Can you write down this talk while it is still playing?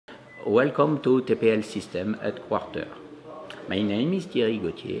Welcome to TPL Systèmes Headquarter. My name is Thierry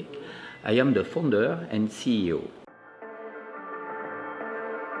Gauthier. I am the founder and CEO.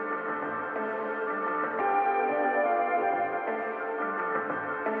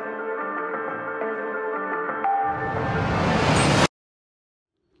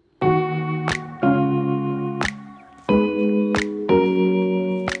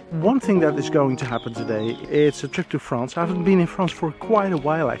 One thing that is going to happen today, it's a trip to France. I haven't been in France for quite a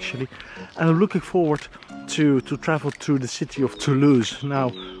while actually, and I'm looking forward to travel to the city of Toulouse.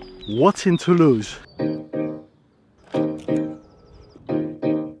 Now, what's in Toulouse?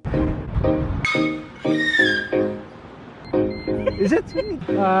 Is it?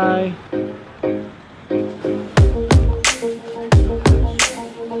 Hi.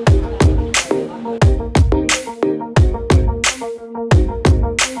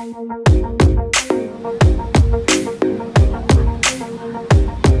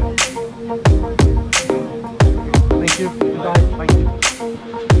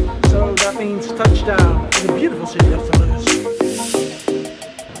 So that means touchdown in the beautiful city of Toulouse.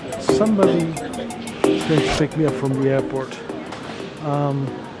 Somebody is going to pick me up from the airport.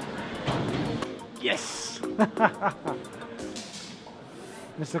 Yes!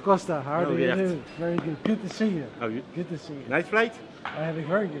 Mr. Costa, how do you do? Very good. Good to see you. How are you? Good to see you. Nice flight? I had a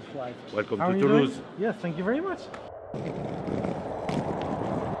very good flight. Welcome How to are you Toulouse. doing? Yes, thank you very much.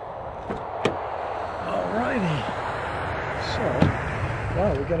 Alrighty. So,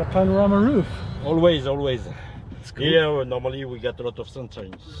 wow, we got a panorama roof. Always. Cool. Here, normally we get a lot of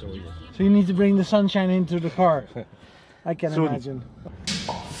sunshine. So, yeah. So you need to bring the sunshine into the car. I can Soon. imagine.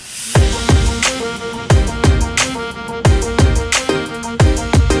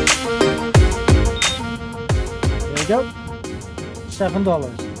 There you go. $7.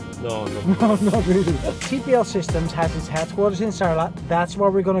 No. No, not really. TPL Systems has its headquarters in Sarlat. That's where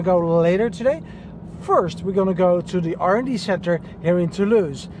we're going to go later today. First, we're going to go to the R&D center here in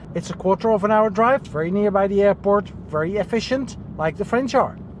Toulouse. It's a quarter of an hour drive, very nearby the airport, very efficient, like the French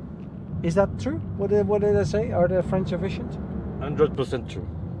are. Is that true? What did I say? Are the French efficient? 100% true.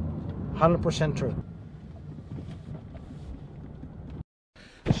 100% true.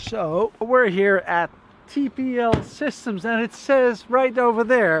 So, we're here at TPL Systems and it says right over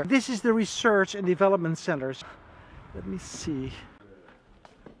there, this is the Research and Development Centers. Let me see.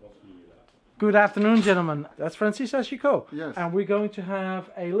 Good afternoon, gentlemen. That's Francis Dachicourt. Yes. And we're going to have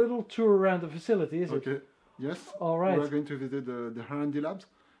a little tour around the facility, is it? Okay. Yes. All right. We are going to visit the R&D labs.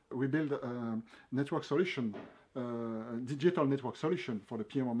 We build a network solution, digital network solution for the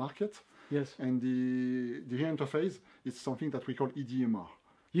PMO market. Yes. And the interface is something that we call e-DMR.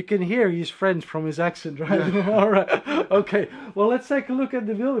 You can hear he's French from his accent, right? Yeah. All right. Okay. Well, let's take a look at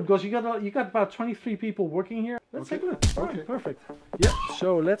the building because you got about 23 people working here. Let's take a look. All right, perfect. Yeah.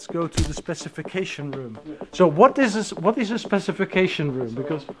 So let's go to the specification room. So what is this? What is a specification room?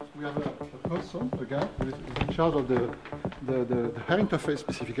 Because we have a person, a guy, who is in charge of the hair interface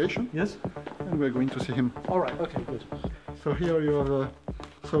specification. Yes. And we're going to see him. All right. Okay. Good. So here you have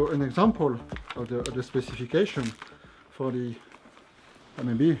an example of the specification for the.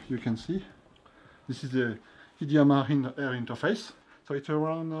 Maybe you can see. This is the e-DMR air interface. So it's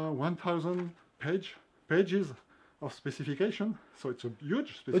around 1,000 pages of specification. So it's a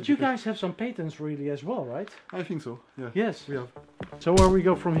huge specification. But you guys have some patents really as well, right? I think so. Yeah. Yes. We have. So where we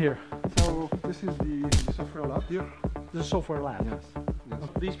go from here? So this is the software lab here. The software lab. Yes.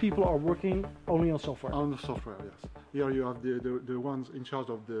 These people are working only on software. On the software, yes. Here you have the ones in charge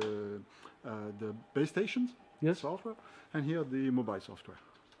of the base stations. Yes. Software, and here the mobile software.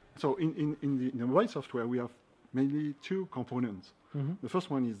 So in the mobile software we have mainly two components. Mm-hmm. The first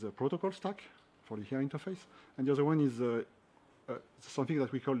one is the protocol stack for the hair interface, and the other one is something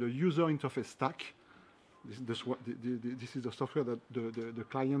that we call the user interface stack. This is the software that the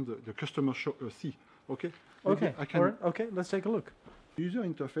client, the customer see. Okay. Okay. All right. Okay. Let's take a look. The user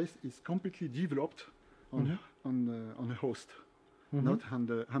interface is completely developed on a host, not on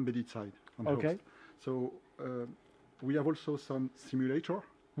the embedded side. On the host. So we have also some simulator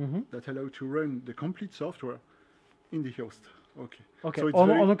that allow to run the complete software in the host. Okay. Okay. So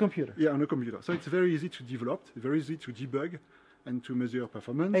on a computer. Yeah, on a computer. So it's very easy to develop, very easy to debug, and to measure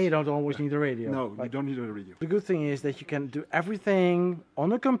performance. And you don't always need a radio. No, you don't need a radio. The good thing is that you can do everything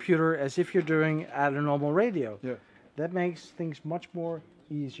on a computer as if you're doing at a normal radio. Yeah. That makes things much more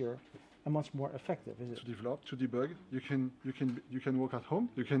easier and much more effective, is it? To develop, to debug, you can work at home.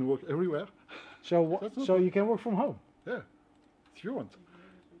 You can work everywhere. So you can work from home. Yeah, if you want.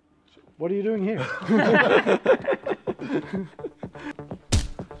 What are you doing here?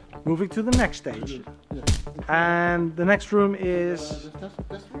 Moving to the next stage. Yeah. And the next room is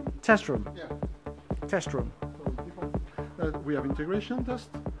test room. test room. Yeah. Test room. So we have integration test.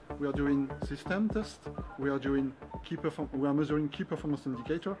 We are doing system test. We are doing we are measuring key performance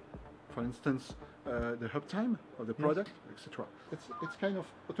indicator. For instance, the uptime of the product, etc. It's kind of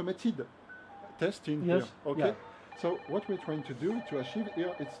automated testing here. Okay. Yeah. So what we're trying to do to achieve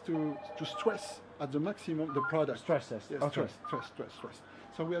here is to stress at the maximum the product. Stress test. Yes, Okay. stress.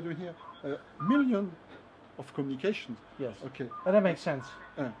 So we are doing here a million of communications. Yes. Okay. And that makes sense.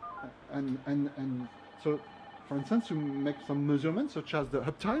 And so, for instance, you make some measurements such as the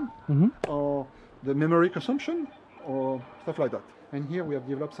uptime or the memory consumption or stuff like that. And here we have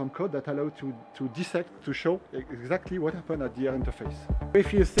developed some code that allow to dissect, to show exactly what happened at the air interface. If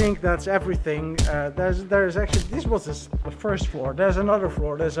you think that's everything, there's actually, this was the first floor. There's another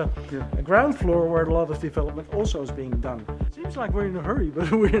floor. There's a ground floor where a lot of development also is being done. Seems like we're in a hurry,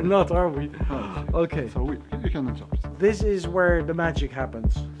 but we're not, are we? Okay. So you can interpret. This is where the magic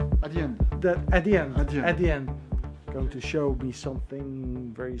happens. At the end. At the end. At the end. At the end. Going to show me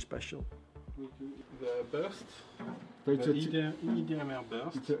something very special. The burst, So it's the a e-DMR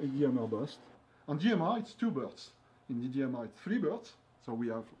burst. It's a e-DMR burst. On DMR, it's 2 bursts. In the DMR, it's 3 bursts. So we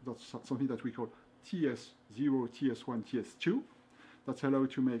have that's something that we call TS0, TS1, TS2. That's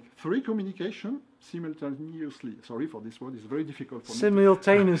allowed to make 3 communication simultaneously. Sorry for this word; it's very difficult for me.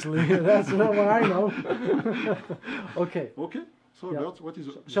 Simultaneously. That's not what I know. Okay. Okay. So Yeah. that's what is.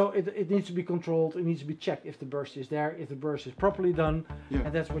 So it needs to be controlled. It needs to be checked if the burst is there, if the burst is properly done,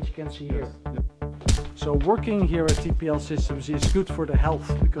 and that's what you can see here. Yeah. So working here at TPL Systems is good for the health,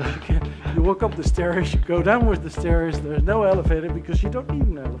 because you walk up the stairs, you go down with the stairs, there's no elevator because you don't need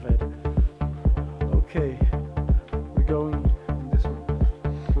an elevator. Okay, we're going This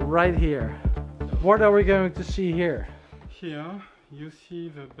one. right here. What are we going to see here? Here you see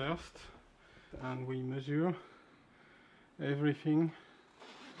the burst, and we measure everything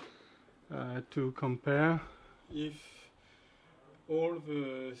to compare if all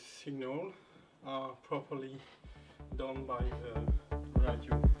the signal are properly done by the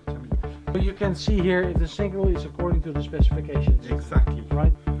radio. So you can see here if the signal is according to the specifications. Exactly.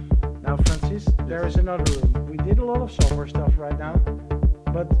 Right? Now Francis, there is another room. We did a lot of software stuff right now,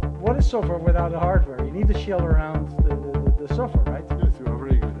 but what is software without the hardware? You need to shell around the software, right? Yes, you are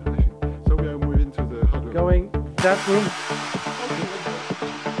very good. I think. So we are moving to the hardware. Going that room.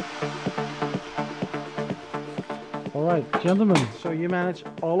 All right, gentlemen, so you manage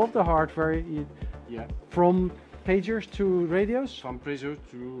all of the hardware from pagers to radios? From pressure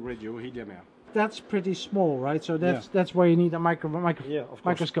to radio, e-DMR. That's pretty small, right? So that's where you need a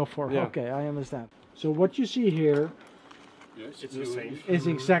microscope for. Yeah. Okay, I understand. So what you see here Yes, it's the same. is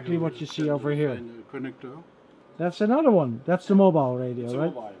exactly what you see over here. And a connector. That's another one. That's the mobile radio, It's a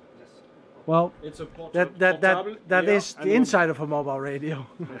right? mobile. Yes. Well, It's a that is the inside of a mobile radio.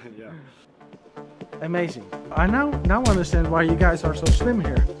 Yeah. Amazing. I now understand why you guys are so slim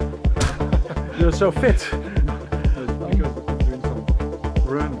here. You're so fit. Because I'm doing some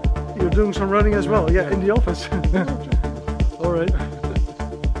run. You're doing some running as well, in the office. All right.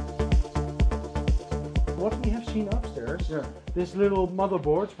 What we have seen upstairs, this little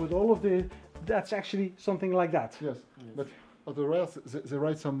motherboards with all of that's actually something like that. Yes, but otherwise they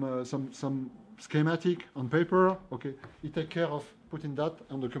write some schematic on paper. Okay, you take care of putting that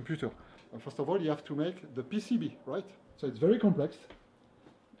on the computer. First of all, you have to make the PCB, right? So it's very complex.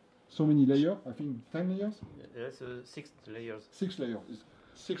 So many layers, I think 10 layers? Yes, 6 layers. 6 layers.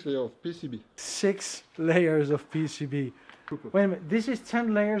 6 layers of PCB. 6 layers of PCB. Wait a minute, this is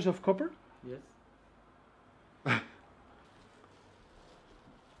 10 layers of copper? Yes.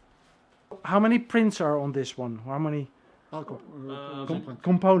 How many prints are on this one? How many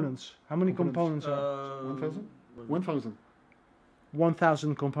components? How many components are? 1,000? 1,000.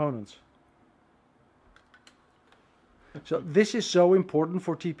 1,000 components. So this is so important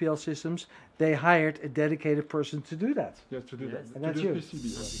for TPL Systems. They hired a dedicated person to do that. Yes, to do that. And To that's do you.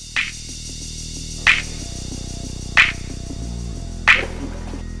 PCB.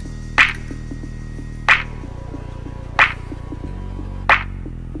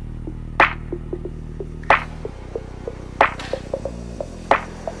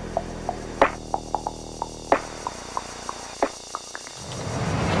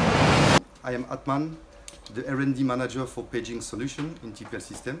 I am Atman, the R&D manager for paging solution in TPL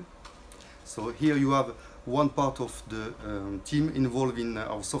System. So here you have one part of the team involved in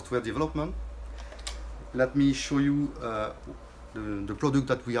our software development. Let me show you the product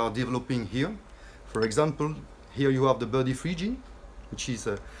that we are developing here. For example, here you have the Birdie 3G, which is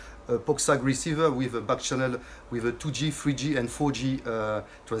a POXAG receiver with a back channel with a 2G, 3G and 4G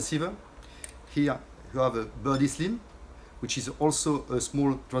transceiver. Here you have a Birdie Slim, which is also a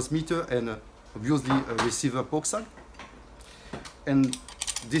small transmitter and obviously a receiver POXAG. And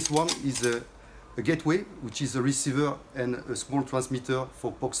this one is a gateway, which is a receiver and a small transmitter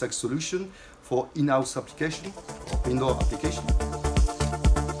for POXAG solution for in-house application, indoor application.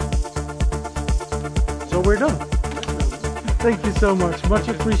 So we're done. Thank you so much. Much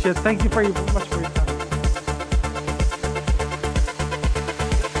appreciated. Thank you very much for your time.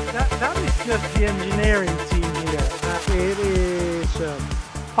 That is just the engineering team here. It is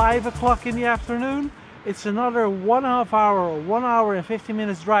 5 o'clock in the afternoon. It's another 1.5 hour, 1 hour and 50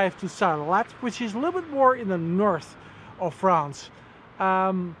 minutes drive to Sarlat, which is a little bit more in the north of France.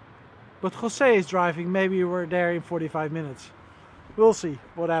 But Jose is driving. Maybe we're there in 45 minutes. We'll see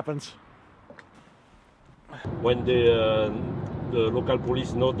what happens. When the local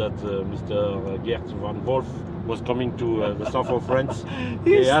police know that Mr. Gert van Wolf was coming to the south of France,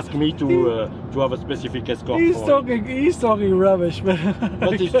 they asked me to have a specific escort. He's talking rubbish, but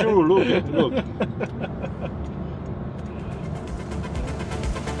but it's true. Look.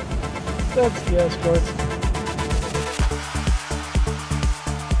 That's the escort.